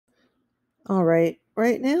All right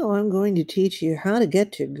now I'm going to teach you how to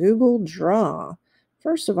get to Google Draw.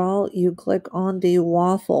 First of all, you click on the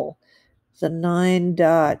waffle, the 9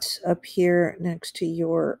 dots up here next to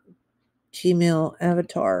your Gmail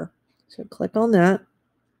avatar. So click on that.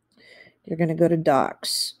 You're going to go to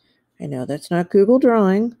Docs. I know that's not Google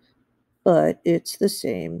Drawing, but it's the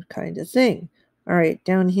same kind of thing. All right,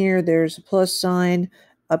 down here there's a plus sign.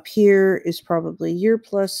 Up here is probably your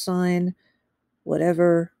plus sign.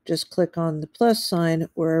 Whatever, just click on the plus sign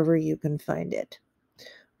wherever you can find it.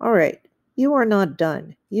 All right, you are not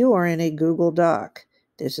done. You are in a Google Doc.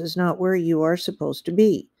 This is not where you are supposed to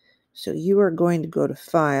be. So you are going to go to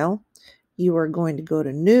File. You are going to go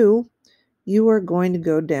to New. You are going to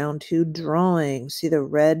go down to Drawing. See the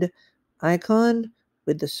red icon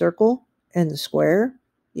with the circle and the square?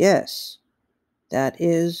 Yes, that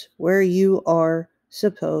is where you are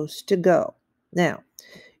supposed to go. Now,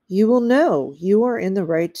 you will know you are in the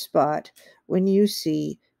right spot when you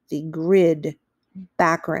see the grid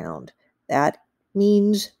background. That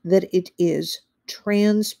means that it is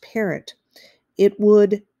transparent. It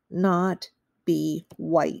would not be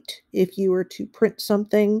white. If you were to print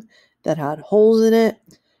something that had holes in it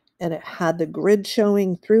and it had the grid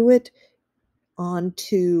showing through it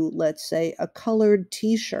onto, let's say, a colored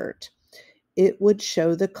t-shirt, it would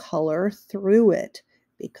show the color through it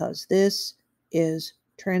because this is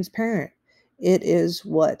transparent. It is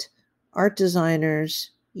what art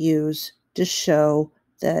designers use to show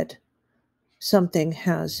that something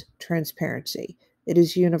has transparency. It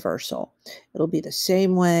is universal. It'll be the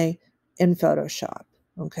same way in Photoshop,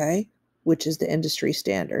 okay, which is the industry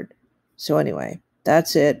standard. So, anyway,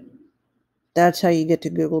 that's it. That's how you get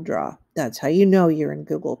to Google Draw. That's how you know you're in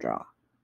Google Draw.